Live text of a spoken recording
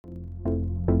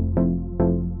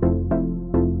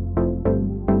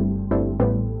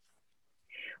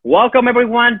Welcome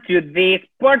everyone to this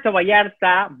Puerto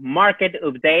Vallarta market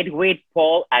update with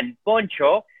Paul and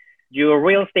Poncho, your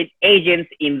real estate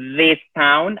agents in this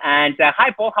town. And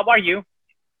hi, Paul, how are you?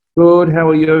 Good. How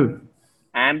are you?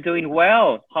 I'm doing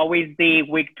well. How is the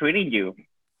week treating you?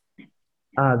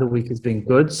 The week has been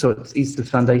good. So it's Easter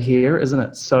Sunday here, isn't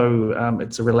it? So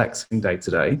it's a relaxing day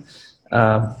today.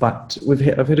 But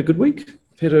I've had a good week.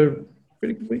 I've had a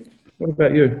pretty good week. What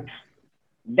about you?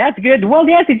 That's good. Well,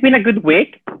 yes, it's been a good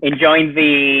week. Enjoying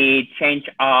the change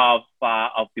of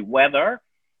the weather.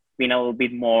 Been a little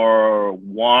bit more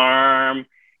warm,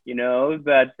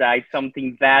 but it's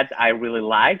something that I really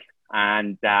like,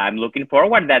 and I'm looking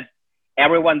forward that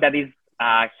everyone that is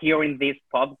hearing this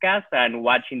podcast and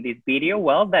watching this video,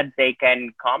 well, that they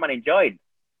can come and enjoy it.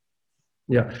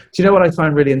 Yeah. Do you know what I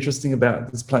find really interesting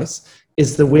about this place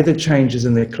is the weather changes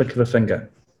in the click of a finger.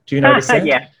 Do you notice that?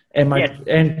 Yeah. Yes.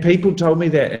 And people told me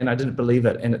that, and I didn't believe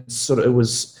it. And it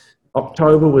was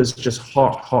October was just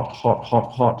hot, hot, hot, hot,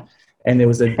 hot. And there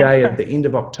was a day at the end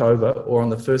of October or on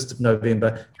the 1st of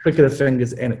November, click of the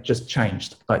fingers, and it just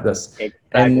changed like this. Exactly.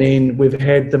 And then we've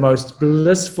had the most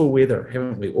blissful weather,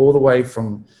 haven't we? All the way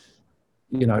from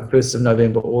 1st of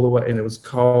November all the way, and it was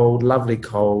cold, lovely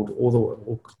cold,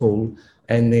 all cool.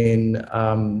 And then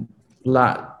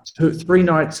 3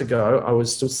 nights ago, I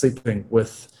was still sleeping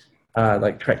with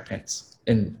like track pants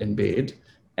in bed,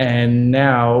 and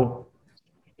now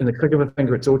in the click of a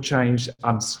finger it's all changed.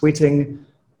 I'm sweating,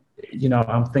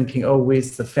 I'm thinking, oh,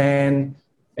 where's the fan?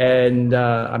 And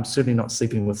I'm certainly not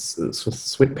sleeping with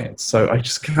sweatpants, so I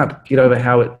just can't get over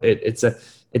how it's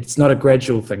not a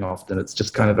gradual thing often. It's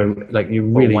just kind of like you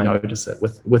really notice it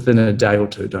within a day or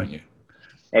two, don't you?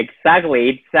 Exactly.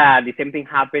 It's the same thing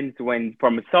happens when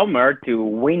from summer to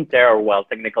winter, or well,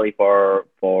 technically for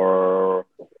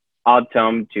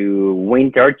autumn to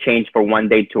winter, change from one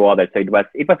day to other. So it was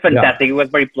fantastic. Yeah. It was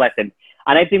very pleasant,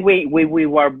 and I think we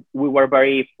were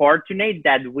very fortunate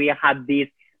that we had this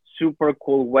super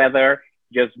cool weather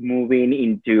just moving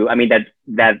into. I mean that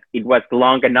it was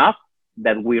long enough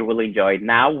that we really enjoyed.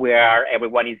 Now where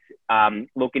everyone is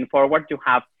looking forward to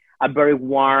have a very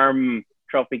warm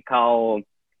tropical.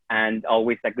 And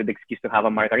always a good excuse to have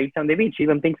a margarita on the beach. You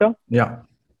don't think so? Yeah.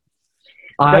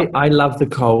 I love the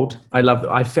cold.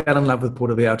 I fell in love with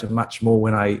Puerto Vallarta much more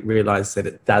when I realized that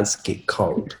it does get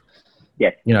cold.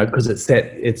 Yes. Because it's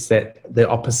the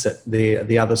opposite,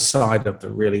 the other side of the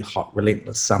really hot,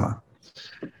 relentless summer.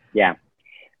 Yeah.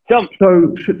 So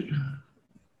go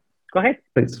ahead.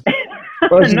 Please.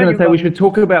 Well, I was just going to say we should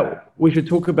talk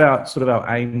about sort of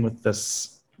our aim with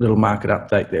this little market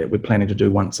update that we're planning to do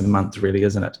once a month, really,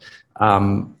 isn't it?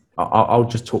 I'll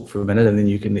just talk for a minute, and then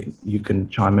you can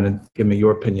chime in and give me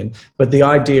your opinion. But the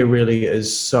idea really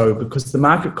is because the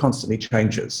market constantly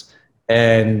changes,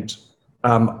 and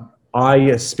I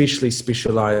especially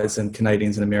specialize in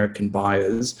Canadians and American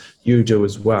buyers. You do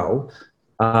as well,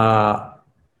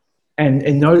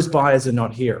 and those buyers are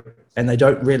not here, and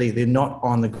they're not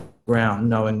on the ground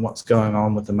knowing what's going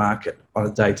on with the market on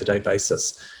a day-to-day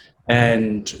basis.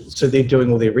 And so they're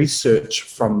doing all their research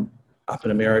from up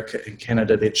in America and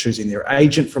Canada. They're choosing their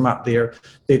agent from up there.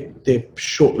 They're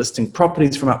shortlisting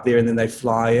properties from up there, and then they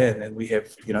fly in, and we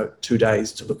have 2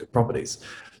 days to look at properties.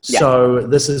 Yeah. So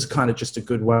this is kind of just a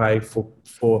good way for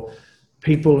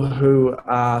people who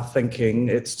are thinking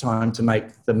it's time to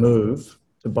make the move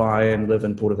to buy and live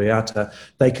in Puerto Vallarta.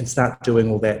 They can start doing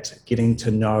all that, getting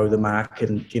to know the market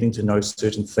and getting to know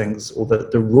certain things or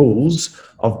the rules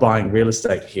of buying real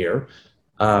estate here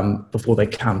before they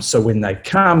come. So when they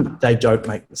come, they don't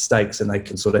make mistakes and they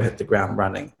can sort of hit the ground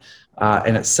running.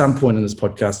 And at some point in this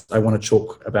podcast, I want to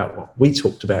talk about what we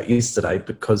talked about yesterday,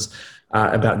 because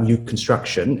about new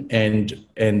construction and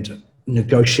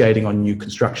negotiating on new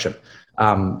construction.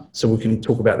 So we can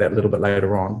talk about that a little bit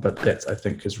later on, but that I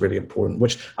think is really important,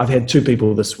 which I've had 2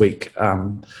 people this week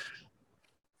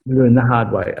learn the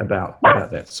hard way about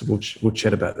that. So we'll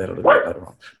chat about that a little bit later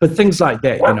on. But things like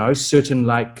that, certain,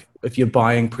 like if you're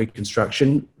buying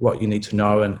pre-construction, what you need to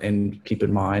know and keep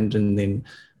in mind, and then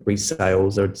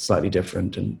resales are slightly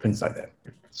different and things like that.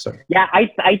 So yeah,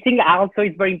 I think also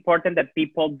it's very important that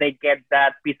people, they get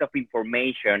that piece of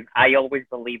information. I always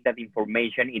believe that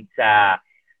information is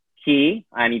key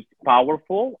and it's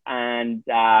powerful, and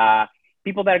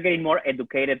people that are getting more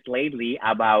educated lately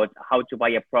about how to buy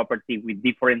a property with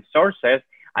different sources,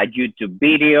 a YouTube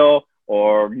video,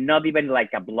 or not even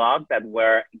like a blog that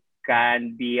where it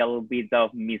can be a little bit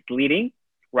of misleading,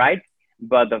 right?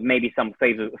 But of maybe some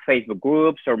Facebook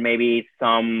groups, or maybe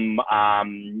some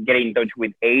getting in touch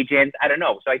with agents. I don't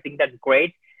know. So I think that's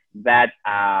great that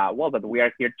that we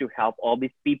are here to help all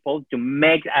these people to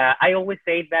make. I always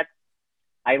say that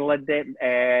I let them.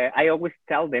 I always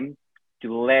tell them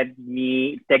to let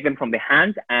me take them from the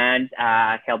hand and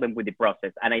help them with the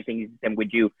process. And I think it's the same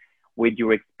with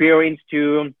your experience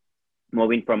too,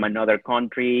 moving from another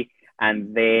country,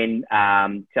 and then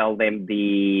tell them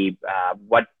the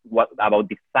what about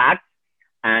the facts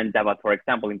and about, for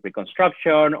example, in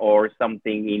pre-construction or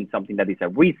something in something that is a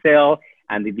resale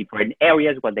and the different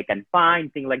areas what they can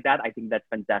find, things like that. I think that's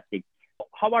fantastic.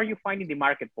 How are you finding the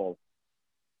market, Paul?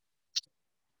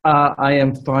 I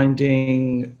am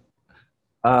finding,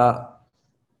 uh,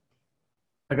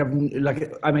 I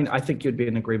mean, I think you'd be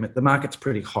in agreement. The market's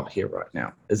pretty hot here right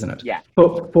now, isn't it? Yeah,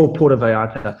 For Puerto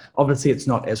Vallarta, obviously it's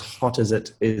not as hot as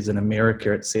it is in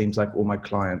America. It seems like all my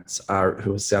clients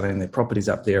who are selling their properties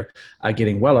up there are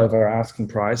getting well over asking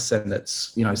price, and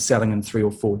it's, you know, selling in 3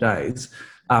 or 4 days.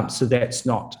 So that's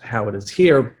not how it is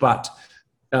here, but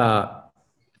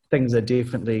things are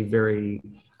definitely very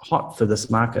hot for this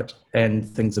market, and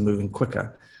things are moving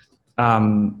quicker.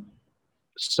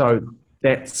 So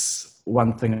that's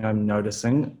one thing I'm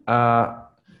noticing.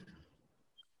 But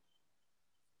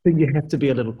you have to be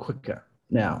a little quicker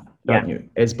now, yeah, don't you?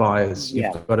 As buyers,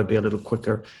 you've yeah. got to be a little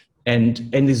quicker, and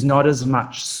there's not as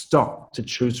much stock to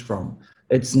choose from.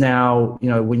 It's now, you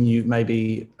know, when you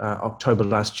maybe October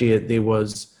last year, there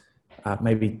was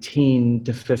maybe 10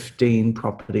 to 15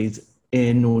 properties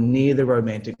in or near the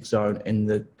romantic zone in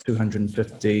the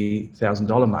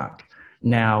 $250,000 mark.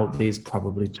 Now there's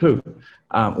probably two,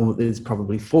 or there's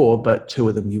probably four, but two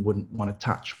of them you wouldn't want to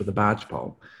touch with a barge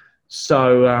pole.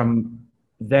 So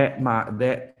that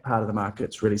part of the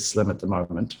market's really slim at the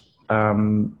moment.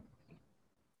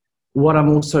 What I'm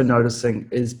also noticing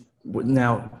is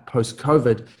now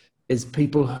post-COVID is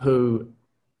people who,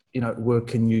 you know,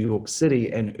 work in New York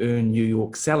City and earn New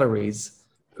York salaries,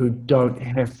 who don't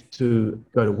have to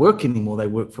go to work anymore, they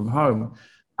work from home,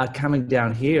 are coming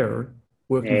down here,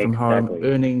 working from home, Exactly.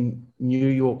 earning New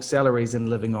York salaries and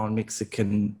living on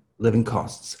Mexican living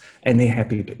costs. And they're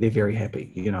happy, they're very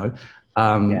happy, you know.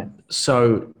 Yeah.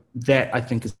 So that, I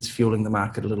think, is fueling the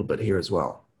market a little bit here as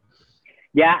well.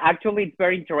 Yeah, actually, it's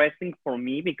very interesting for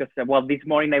me because, well, this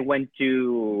morning I went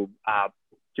to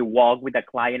walk with a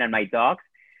client and my dogs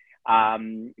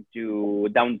to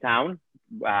downtown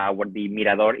where the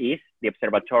Mirador is, the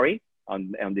observatory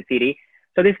on the city.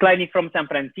 So this client is from San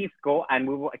Francisco,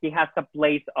 and he has a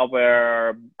place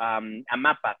over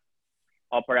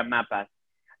over a mapa.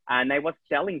 And I was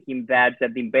telling him that the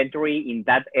inventory in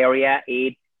that area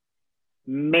is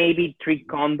maybe 3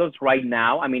 condos right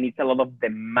now. I mean, it's a lot of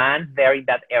demand there in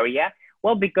that area.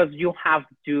 Well, because you have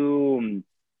two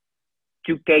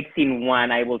cakes in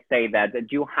one, I will say that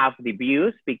you have the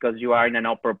views because you are in an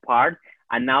upper part,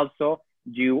 and also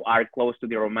you are close to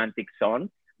the romantic zone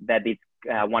that is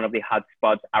one of the hot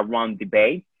spots around the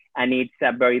bay, and it's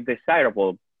very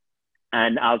desirable.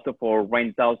 And also for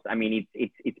rentals, I mean,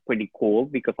 it's pretty cool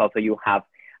because also you have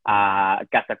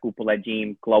Casa Cupola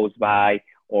gym close by,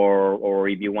 or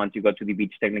if you want to go to the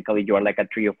beach, technically you are like a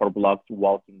 3 or 4 blocks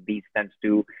walking distance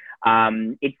to.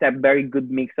 It's a very good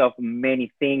mix of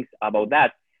many things about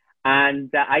that. And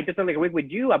I totally agree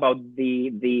with you about the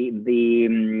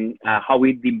how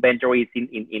the inventory is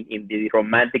in the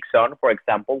romantic zone, for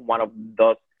example, one of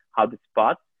those hot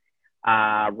spots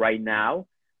right now.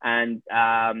 And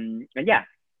yeah,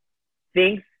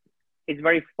 things it's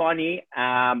very funny.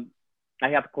 I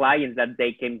have clients that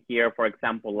they came here, for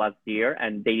example, last year,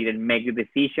 and they didn't make the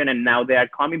decision, and now they are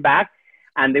coming back,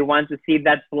 and they want to see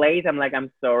that place. I'm like,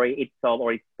 I'm sorry, it's sold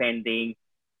or it's pending.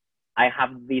 I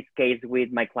have this case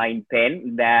with my client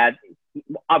Pen that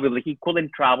obviously he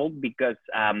couldn't travel because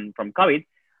from COVID,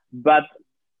 but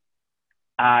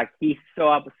he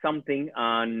saw something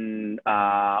on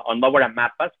Lower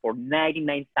Mapas for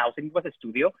 99,000. It was a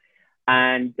studio,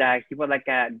 and he was like,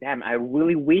 "Damn, I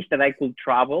really wish that I could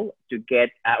travel to get,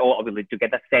 or obviously to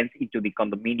get a sense into the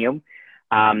condominium."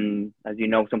 As you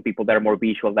know, some people that are more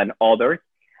visual than others,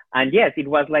 and yes, it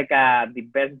was like the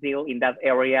best deal in that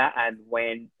area, and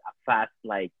went fast,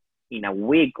 like in a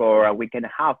week or a week and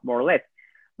a half, more or less.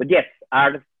 But yes,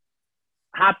 art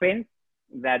happens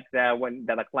that when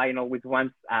that a client always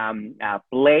wants a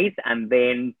place, and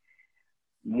then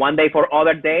one day for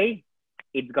other day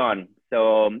it's gone.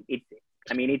 So it's,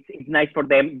 I mean, it's nice for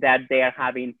them that they are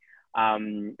having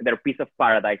their piece of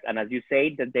paradise, and as you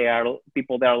say, that they are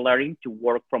people that are learning to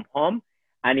work from home,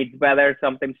 and it's better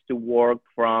sometimes to work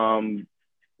from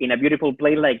in a beautiful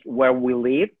place like where we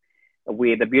live,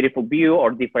 with a beautiful view or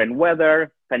different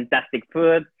weather, fantastic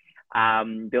food,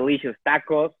 delicious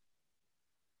tacos,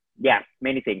 yeah,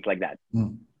 many things like that.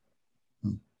 Mm.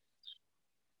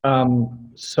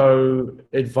 So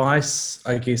advice,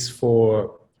 I guess,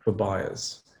 for for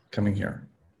buyers coming here?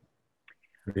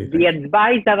 What do you The think?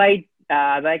 advice that I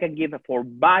can give for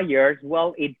buyers,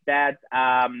 well, it's that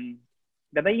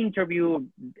that they interview.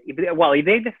 If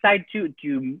they decide to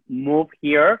move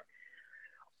here,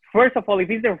 first of all, if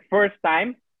it's their first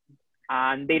time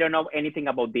and they don't know anything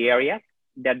about the area,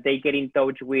 that they get in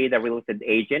touch with a real estate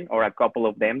agent or a couple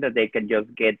of them, that they can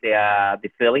just get the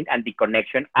feeling and the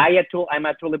connection. I'm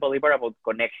a truly believer about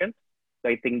connections, so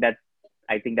I think that's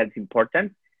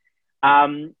important.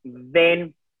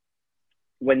 Then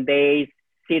when they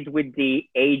sit with the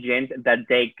agent, that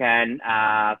they can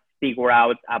figure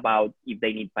out about if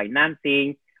they need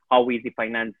financing, how is the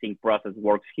financing process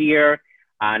works here,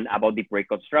 and about the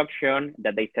pre-construction,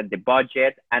 that they set the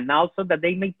budget, and also that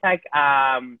they may take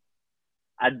a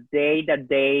day that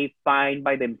they find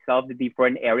by themselves the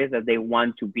different areas that they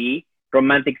want to be.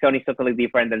 Romantic zone is totally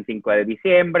different than Cinco de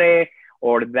Diciembre,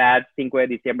 or that Cinco de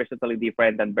Diciembre is totally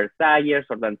different than Versalles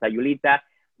or than Sayulita.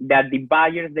 That the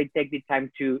buyers, they take the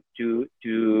time to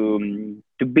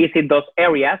visit those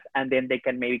areas, and then they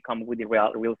can maybe come with the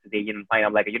real estate agent and find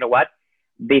out, like, you know what,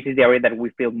 this is the area that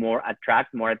we feel more attached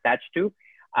to.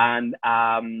 And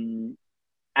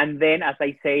then, as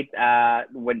I said,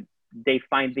 when they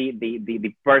find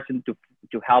the person to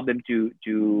help them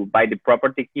to buy the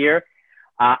property here,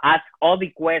 ask all the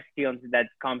questions that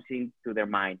comes into their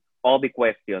mind, all the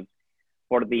questions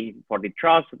for the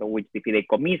trust, which the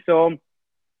fideicomiso,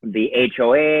 the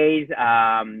HOAs,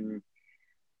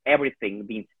 everything,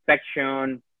 the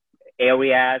inspection,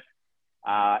 areas,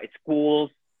 schools,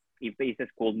 if there is a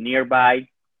school nearby.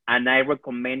 And I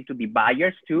recommend to the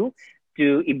buyers too,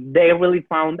 if they really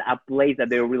found a place that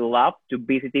they really love, to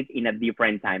visit it in a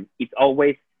different time. It's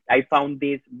always, I found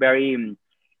this very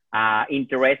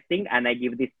interesting, and I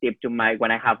give this tip to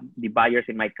when I have the buyers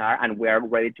in my car and we are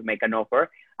ready to make an offer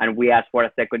and we ask for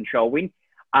a second showing.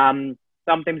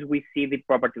 Sometimes we see the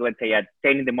property, let's say at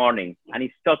 10 in the morning, and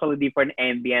it's totally different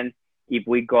ambience if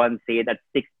we go and see it at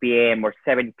 6 p.m. or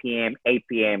 7 p.m., 8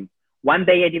 p.m. One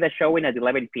day I did a showing at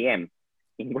 11 p.m.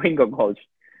 in Gringo Gulch.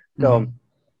 So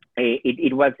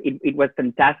it was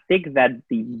fantastic that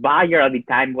the buyer at the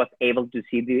time was able to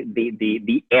see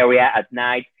the area at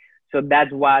night. So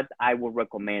that's what I would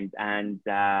recommend, and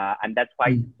that's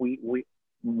why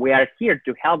we are here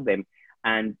to help them,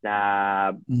 and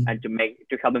to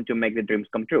help them to make the dreams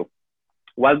come true.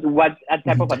 What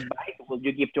type of advice would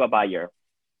you give to a buyer?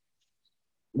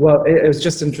 Well, it was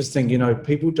just interesting. You know,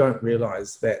 people don't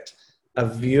realize that a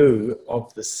view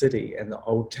of the city and the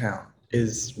old town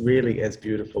is really as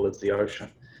beautiful as the ocean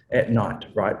at night,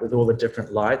 right? With all the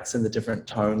different lights and the different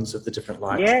tones of the different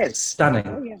lights. Yes. It's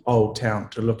stunning old town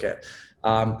to look at.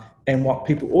 And what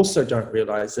people also don't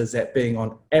realize is that being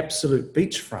on absolute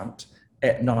beachfront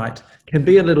at night can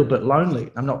be a little bit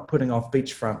lonely. I'm not putting off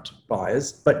beachfront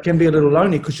buyers, but can be a little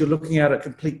lonely because you're looking out at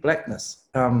complete blackness.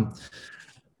 So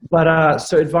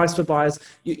advice for buyers,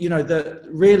 you know,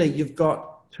 really you've got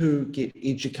to get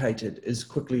educated as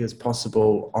quickly as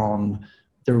possible on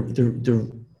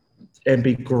and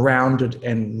be grounded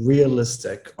and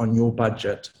realistic on your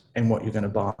budget and what you're going to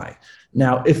buy.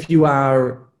 Now, if you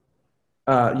are,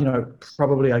 you know,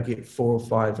 probably I get 4 or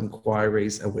 5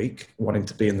 inquiries a week wanting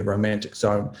to be in the romantic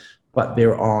zone, but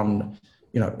they're on,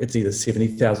 you know, it's either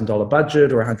 $70,000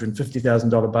 budget or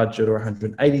 $150,000 budget or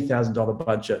 $180,000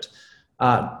 budget.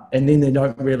 And then they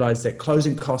don't realize that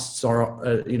closing costs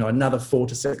are, you know, another 4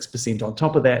 to 6% on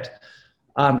top of that.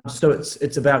 So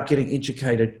it's about getting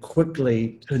educated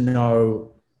quickly to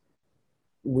know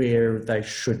where they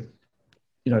should,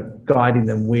 you know, guiding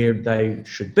them where they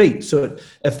should be. So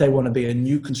if they want to be a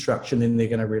new construction, then they're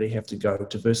going to really have to go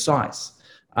to Versailles.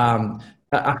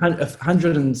 A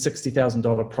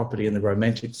 $160,000 property in the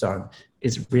romantic zone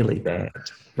is really bad,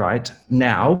 right?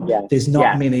 Now, there's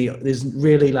not many, there's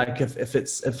really like if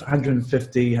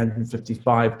 150,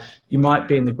 155, you might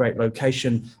be in the great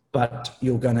location, but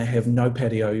you're going to have no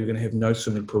patio, you're going to have no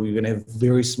swimming pool, you're going to have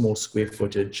very small square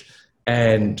footage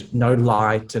and no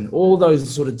light and all those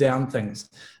sort of down things.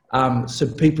 So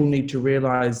people need to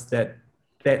realize that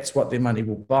that's what their money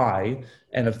will buy.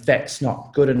 And if that's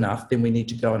not good enough, then we need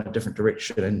to go in a different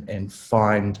direction and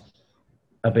find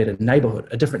a better neighborhood,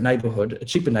 a different neighborhood, a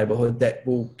cheaper neighborhood that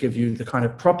will give you the kind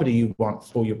of property you want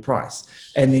for your price.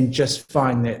 And then just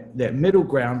find that middle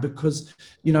ground, because,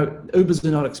 you know, Ubers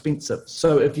are not expensive.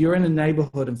 So if you're in a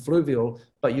neighborhood in Fluvial,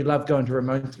 but you love going to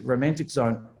romantic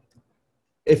zone,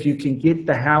 if you can get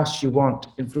the house you want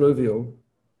in Fluvial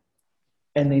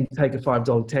and then take a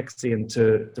 $5 taxi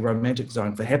into the romantic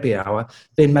zone for happy hour,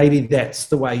 then maybe that's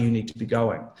the way you need to be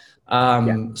going.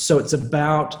 So it's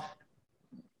about,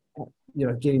 you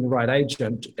know, getting the right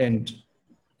agent and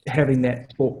having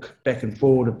that talk back and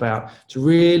forward about to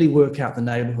really work out the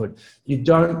neighborhood. You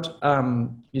don't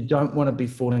want to be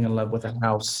falling in love with a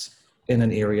house in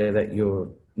an area that you're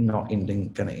not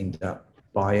going to end up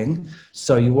buying.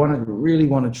 So you really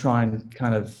want to try and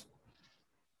kind of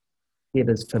get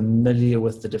as familiar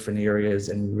with the different areas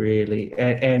and really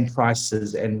and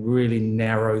prices and really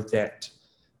narrow that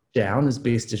down as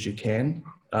best as you can.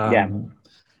 Yeah.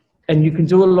 And you can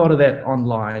do a lot of that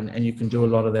online, and you can do a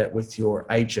lot of that with your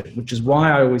agent, which is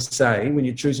why I always say when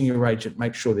you're choosing your agent,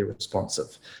 make sure they're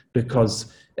responsive.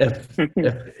 Because if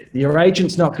your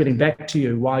agent's not getting back to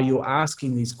you while you're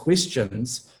asking these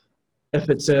questions, if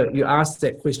it's you ask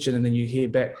that question and then you hear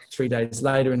back 3 days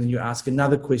later, and then you ask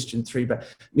another question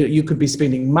you could be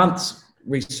spending months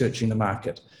researching the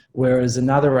market. Whereas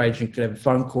another agent could have a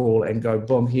phone call and go,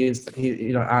 boom,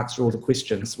 answer all the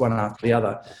questions one after the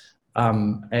other.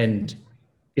 And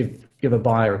give a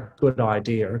buyer a good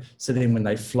idea. So then when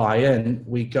they fly in,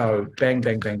 we go bang,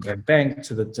 bang, bang, bang, bang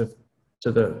to the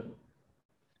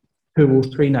 2 or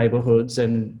 3 neighborhoods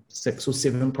and 6 or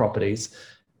 7 properties,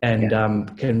 and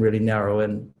can really narrow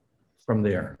in from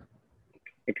there.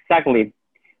 Exactly.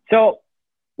 So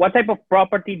what type of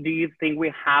property do you think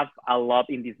we have a lot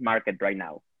in this market right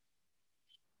now?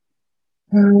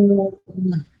 Well,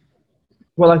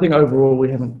 I think overall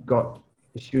we haven't got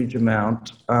a huge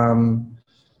amount.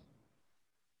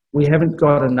 We haven't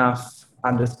got enough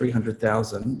under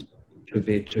 300,000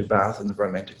 2-bed, 2-bath in the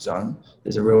romantic zone.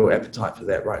 There's a real appetite for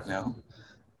that right now.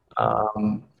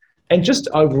 And just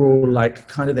overall, like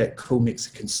kind of that cool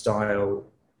Mexican style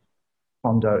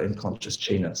condo in Conchas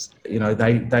Chinas.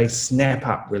 They snap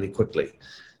up really quickly.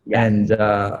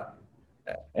 Yeah.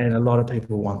 And a lot of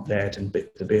people want that and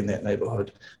to be in that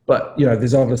neighborhood. But,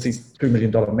 there's obviously $2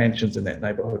 million mansions in that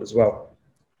neighborhood as well.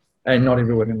 And not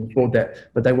everyone can afford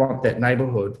that, but they want that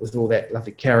neighborhood with all that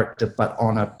lovely character, but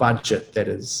on a budget that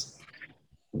is,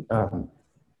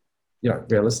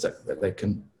 realistic, that they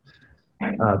can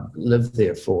live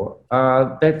there for.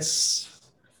 That's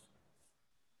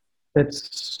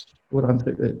what I'm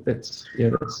thinking. That's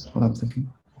what I'm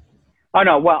thinking. Oh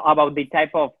no, well, about the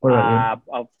type of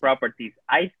properties,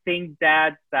 I think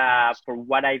that for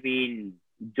what I've been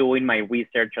doing my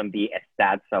research on the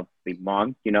stats of the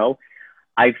month,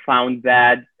 I found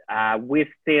that we're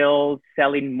still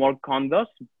selling more condos.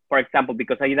 For example,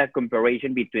 because I did a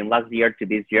comparison between last year to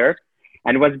this year,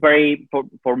 and it was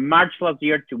for March last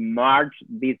year to March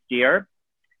this year,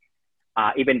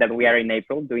 even that we are in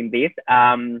April doing this,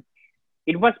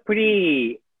 it was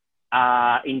pretty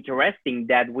interesting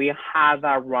that we have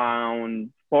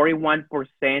around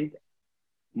 41%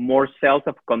 more sales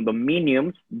of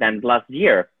condominiums than last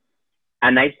year.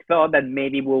 And I thought that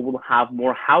maybe we will have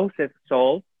more houses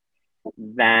sold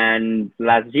than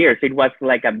last year. So it was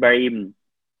like a very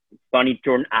funny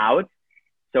turnout.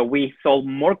 So we sold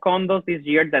more condos this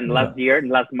year than last year,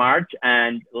 last March,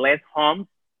 and less homes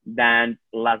than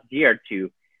last year too.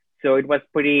 So it's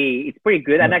pretty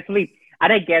good. And actually,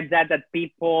 and I get that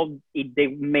people, if they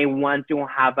may want to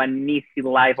have an easy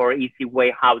life or easy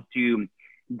way how to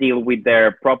deal with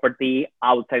their property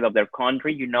outside of their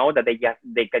country, that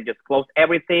they can just close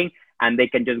everything and they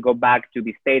can just go back to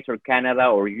the States or Canada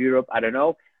or Europe, I don't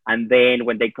know. And then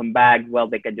when they come back, well,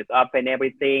 they can just open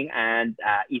everything and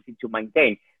easy to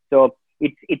maintain. So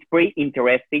it's pretty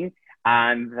interesting.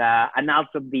 And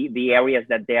also the areas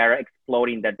that they are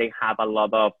exploring, that they have a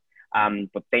lot of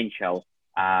potential.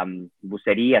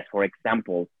 Bucerias, for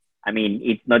example. I mean,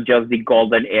 it's not just the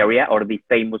golden area or the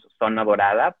famous Zona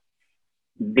Dorada.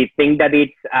 The thing that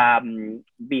it's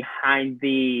behind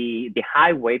the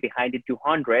highway, behind the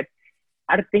 200,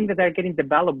 are things that are getting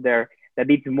developed there, that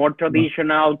it's more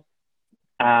traditional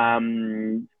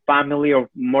family or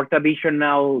more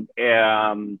traditional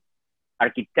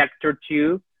architecture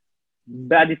too.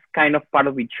 That is kind of part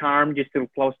of the charm, just too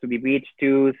close to the beach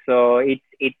too. So it's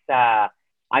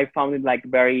I found it like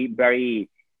very, very,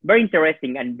 very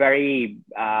interesting and very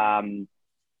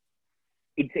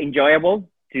it's enjoyable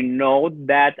to know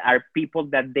that are people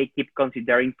that they keep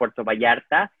considering Puerto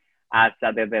Vallarta as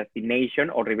their destination,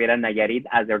 or Rivera Nayarit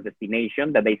as their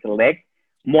destination that they select,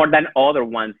 more than other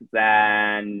ones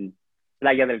than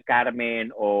Playa del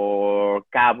Carmen or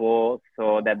Cabo,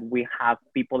 so that we have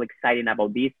people excited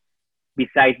about this,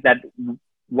 besides that,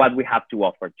 what we have to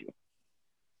offer to.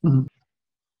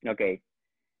 Mm-hmm. Okay.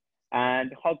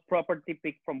 And hot property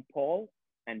pick from Paul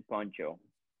and Poncho.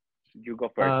 You go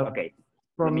first. Okay.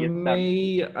 From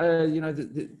me,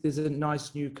 there's a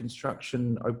nice new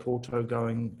construction, Puerto,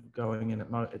 going in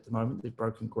at the moment. They've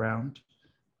broken ground.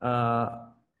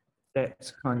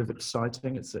 that's kind of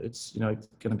exciting. It's going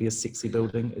to be a sexy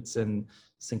building. It's in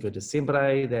Cinco de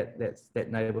Siempre.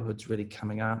 That neighborhood's really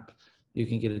coming up. You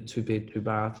can get a 2-bed,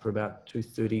 2-bath for about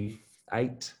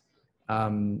 238,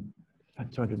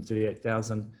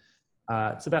 238,000.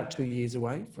 It's about 2 years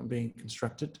away from being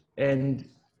constructed, and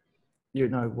you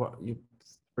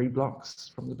 3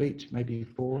 blocks from the beach, maybe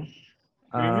 4.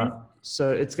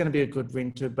 So it's going to be a good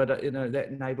renter, but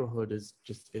that neighborhood is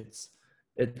just it's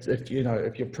if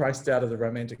you're priced out of the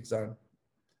romantic zone,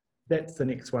 that's the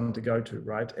next one to go to,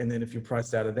 right? And then if you're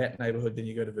priced out of that neighborhood, then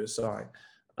you go to Versailles,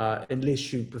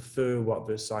 unless you prefer what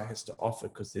Versailles has to offer,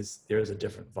 because there is a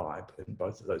different vibe in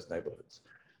both of those neighborhoods.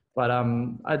 But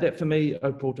that for me,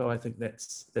 Porto, I think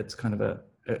that's kind of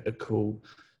a cool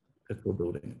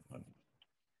building.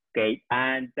 Okay,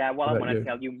 and well, I What about want to you?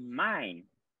 tell you mine.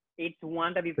 It's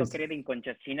one that is Please. located in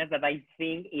Conchas Chinas that I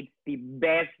think it's the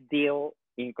best deal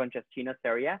in Conchas Chinas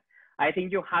area. I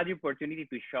think you had the opportunity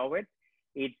to show it.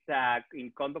 It's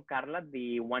in Condo Carla,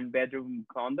 the 1-bedroom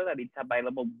condo that it's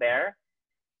available there.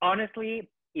 Honestly,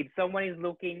 if someone is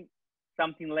looking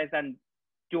something less than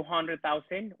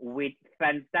 200,000 with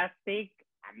fantastic,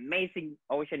 amazing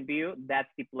ocean view, that's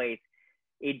the place.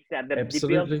 It's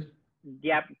Absolutely.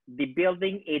 the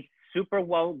building is super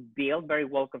well built, very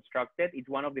well constructed. It's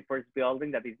one of the first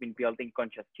buildings that has been built in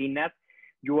Conchas Chinas.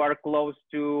 You are close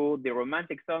to the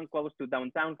romantic zone, close to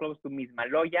downtown, close to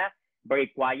Mismaloya, very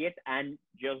quiet. And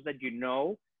just that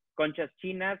Conchas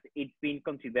Chinas, it's been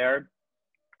considered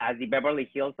as the Beverly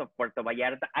Hills of Puerto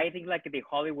Vallarta. I think like the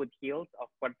Hollywood Hills of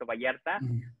Puerto Vallarta.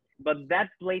 But that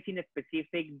place in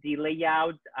specific, the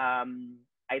layout, I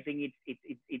think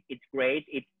it's great.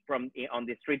 It's from on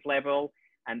the street level,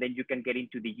 and then you can get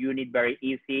into the unit very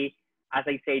easy. As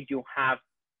I said, you have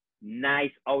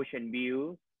nice ocean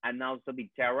view, and also the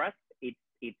terrace. It's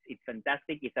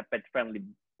fantastic. It's a pet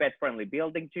friendly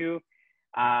building too.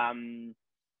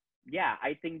 Yeah,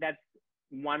 I think that's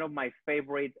one of my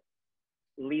favorite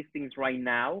listings right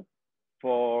now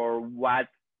for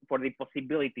the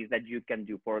possibilities that you can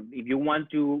do. For if you want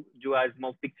to do a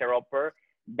small fixer upper,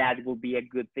 that will be a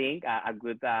good thing, a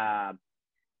good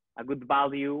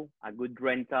value, a good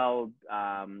rental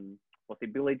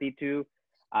possibility too.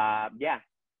 Yeah,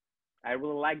 I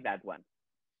really like that one.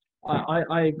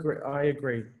 I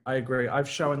agree. I've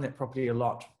shown that property a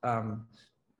lot,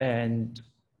 and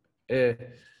uh,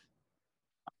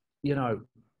 you know,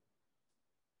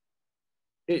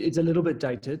 it's a little bit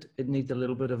dated. It needs a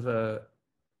little bit of a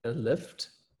lift,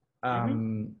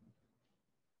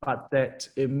 but that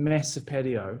massive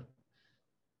patio,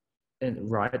 and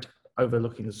right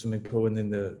overlooking the swimming pool and then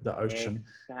the ocean,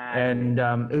 Exactly. and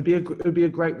it would be a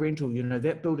great rental.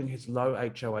 That building has low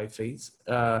HOA fees.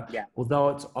 Yeah. Although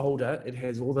it's older, it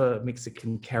has all the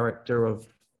Mexican character of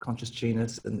Conchas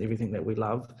Chinas and everything that we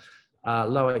love.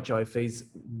 Low HOA fees,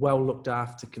 well looked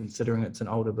after considering it's an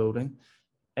older building,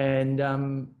 and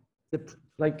the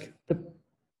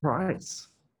price.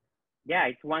 Yeah,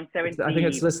 it's I think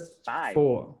it's list 175.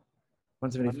 4,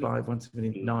 Let me 175, see.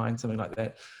 179, something like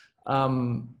that.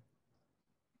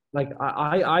 Like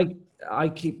I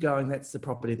keep going. That's the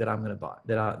property that I'm going to buy.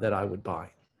 That I would buy.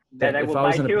 That That I if will I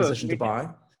was buy in a too. position to buy,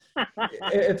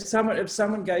 if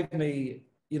someone gave me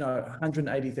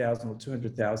 180,000 or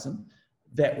 200,000,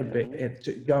 that would be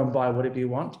to go and buy whatever you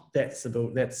want. That's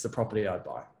the property I'd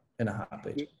buy in a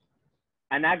heartbeat.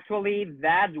 And actually,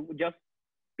 that just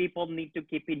people need to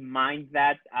keep in mind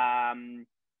that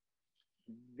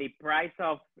the price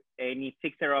of any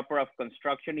fixer upper of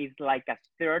construction is like a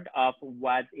third of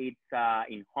what it's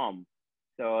in home.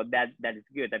 So that is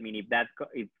good. I mean, if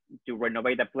to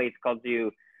renovate a place costs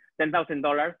you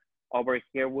 $10,000, over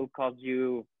here will cost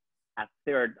you a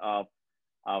third of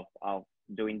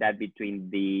doing that between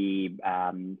the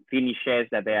finishes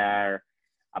that they are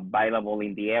available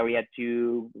in the area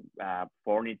to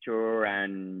furniture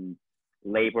and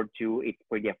labor too. It's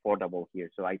pretty affordable here.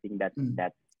 So I think that's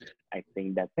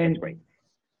great.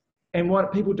 And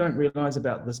what people don't realize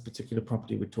about this particular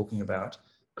property we're talking about,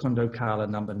 Condo Carla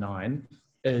number 9,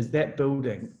 is that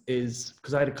building is,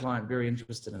 because I had a client very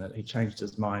interested in it, he changed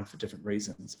his mind for different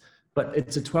reasons, but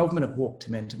it's a 12-minute walk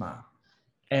to Mantamar.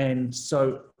 And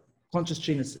so Conchas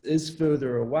Chinas is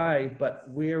further away, but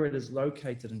where it is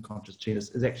located in Conchas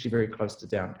Chinas is actually very close to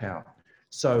downtown.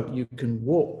 So you can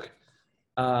walk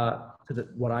to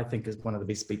what I think is one of the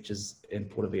best beaches in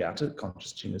Puerto Vallarta,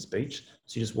 Conchas Chinas Beach.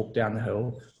 So you just walk down the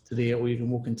hill to there, or you can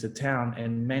walk into town.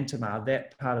 And Mantamar,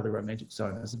 that part of the romantic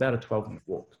zone, is about a 12-minute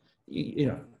walk.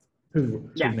 To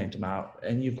Yeah. Mantamar,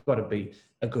 and you've got to be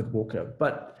a good walker.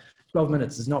 But 12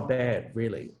 minutes is not bad,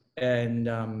 really. And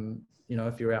you know,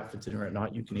 if you're out for dinner at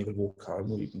night, you can either walk home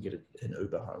or you can get an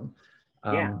Uber home.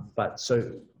 Yeah. But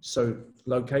so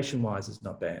location-wise, it's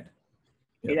not bad.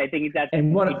 I think that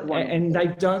And it's one. and they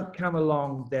don't come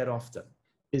along that often.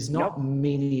 There's Nope. not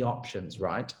many options,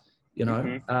 right? You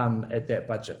know, at that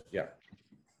budget. Yeah.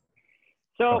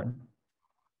 So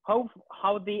Sorry.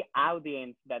 how the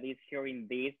audience that is hearing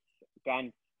this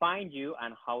can find you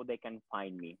and how they can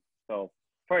find me. So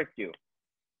first you.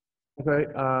 Okay.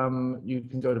 You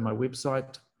can go to my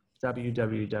website,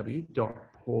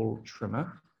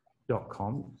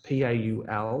 www.paultrimmer.com.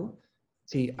 PaulTrimmer.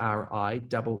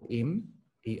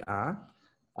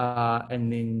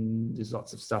 And then there's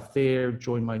lots of stuff there.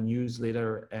 Join my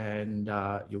newsletter, and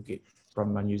you'll get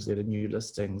from my newsletter new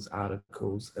listings,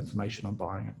 articles, information on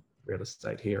buying real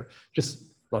estate here.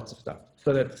 Just lots of stuff.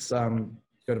 So that's go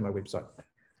to my website.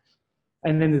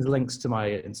 And then there's links to my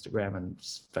Instagram and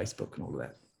Facebook and all of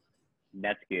that.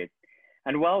 That's good.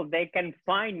 And well, they can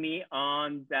find me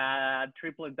on the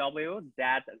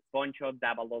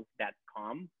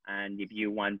www.ponchodavalos.com. And if you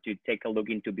want to take a look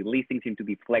into the listings, into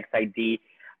the Flex ID,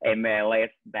 MLS,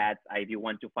 that if you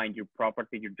want to find your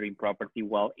property, your dream property,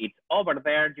 well, it's over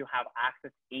there. You have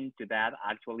access into that.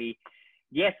 Actually,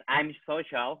 yes, I'm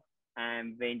social.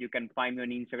 And then you can find me on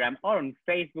Instagram or on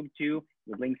Facebook too.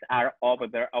 The links are over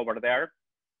there.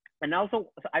 And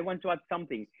also, I want to add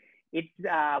something. It's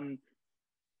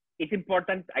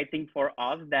important, I think, for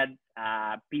us that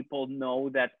people know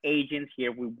that agents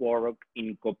here, we work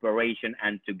in cooperation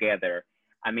and together.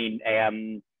 I mean,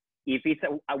 if it's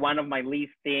one of my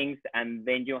listings and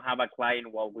then you have a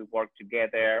client, well, we work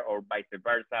together, or vice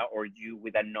versa, or you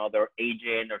with another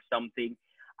agent or something.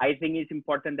 I think it's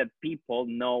important that people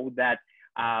know that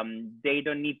they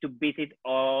don't need to visit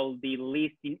all the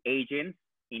listing agents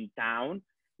in town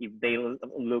if they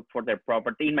look for their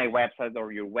property in my website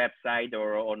or your website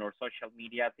or on our social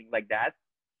media, things like that.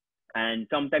 And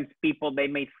sometimes people, they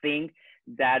may think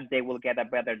that they will get a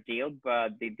better deal,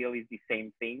 but the deal is the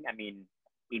same thing. I mean,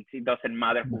 it doesn't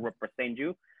matter who represents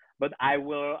you, but I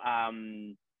will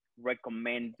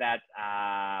recommend that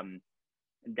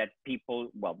that people,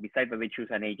 well, besides that they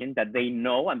choose an agent, that they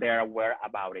know and they are aware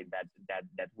about it, that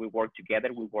we work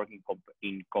together, we work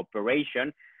in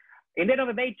cooperation. In the end of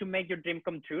the day, to make your dream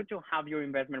come true, to have your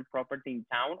investment property in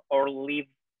town or live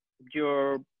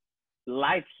your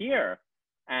life here,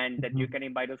 and that you can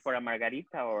invite us for a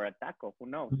margarita or a taco, who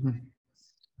knows?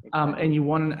 And you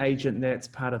want an agent that's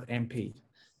part of AMPI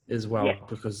as well, Yes.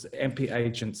 because AMPI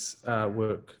agents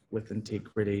work with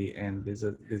integrity, and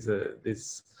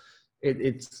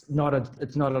it's not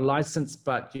a license,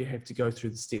 but you have to go through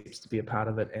the steps to be a part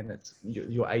of it, and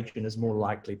your agent is more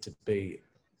likely to be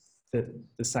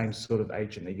the same sort of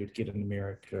agent that you'd get in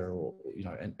America, or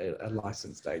a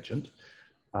licensed agent.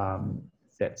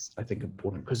 That's, I think,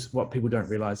 important, because what people don't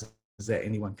realize is that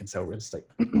anyone can sell real estate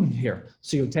here.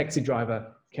 So your taxi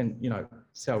driver can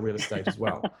sell real estate as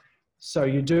well. So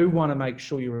you do want to make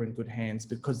sure you're in good hands,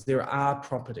 because there are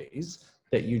properties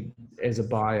that you, as a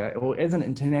buyer or as an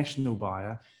international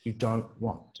buyer, you don't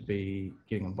want to be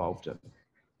getting involved in,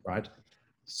 right?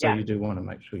 So Yeah. you do want to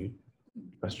make sure you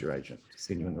trust your agent to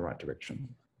send you in the right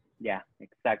direction. Yeah,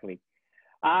 exactly.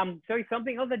 So is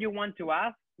something else that you want to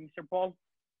ask, Mr. Paul?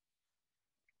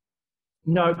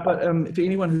 No, but for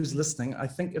anyone who's listening, I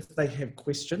think if they have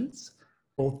questions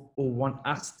or want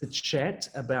us to chat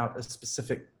about a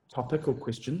specific topic or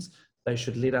questions, they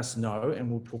should let us know, and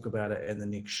we'll talk about it in the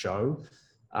next show.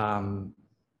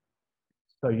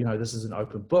 So, this is an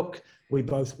open book. We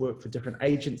both work for different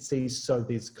agencies, so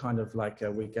there's kind of like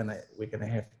we're gonna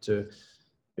have to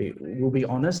we'll be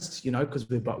honest, because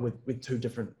we're two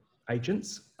different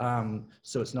agents.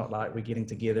 So it's not like we're getting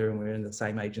together and we're in the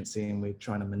same agency and we're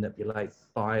trying to manipulate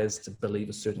buyers to believe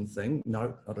a certain thing.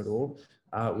 No, not at all.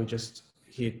 We're just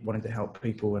here wanting to help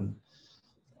people, and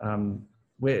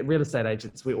we're real estate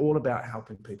agents. We're all about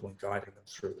helping people and guiding them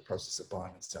through the process of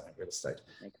buying and selling real estate.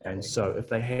 Exactly. And so if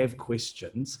they have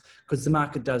questions, because the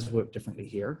market does work differently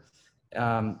here,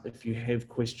 if you have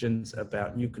questions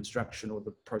about new construction or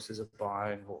the process of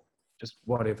buying or just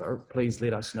whatever, please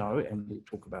let us know, and we'll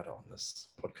talk about it on this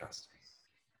podcast.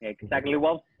 Exactly.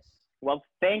 Well,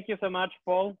 thank you so much,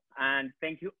 Paul. And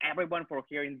thank you everyone for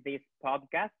hearing this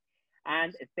podcast,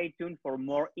 and stay tuned for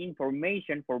more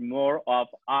information, for more of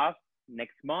us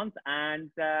next month.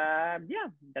 And yeah,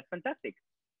 that's fantastic.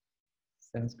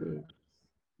 Sounds good.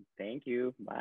 Thank you. Bye.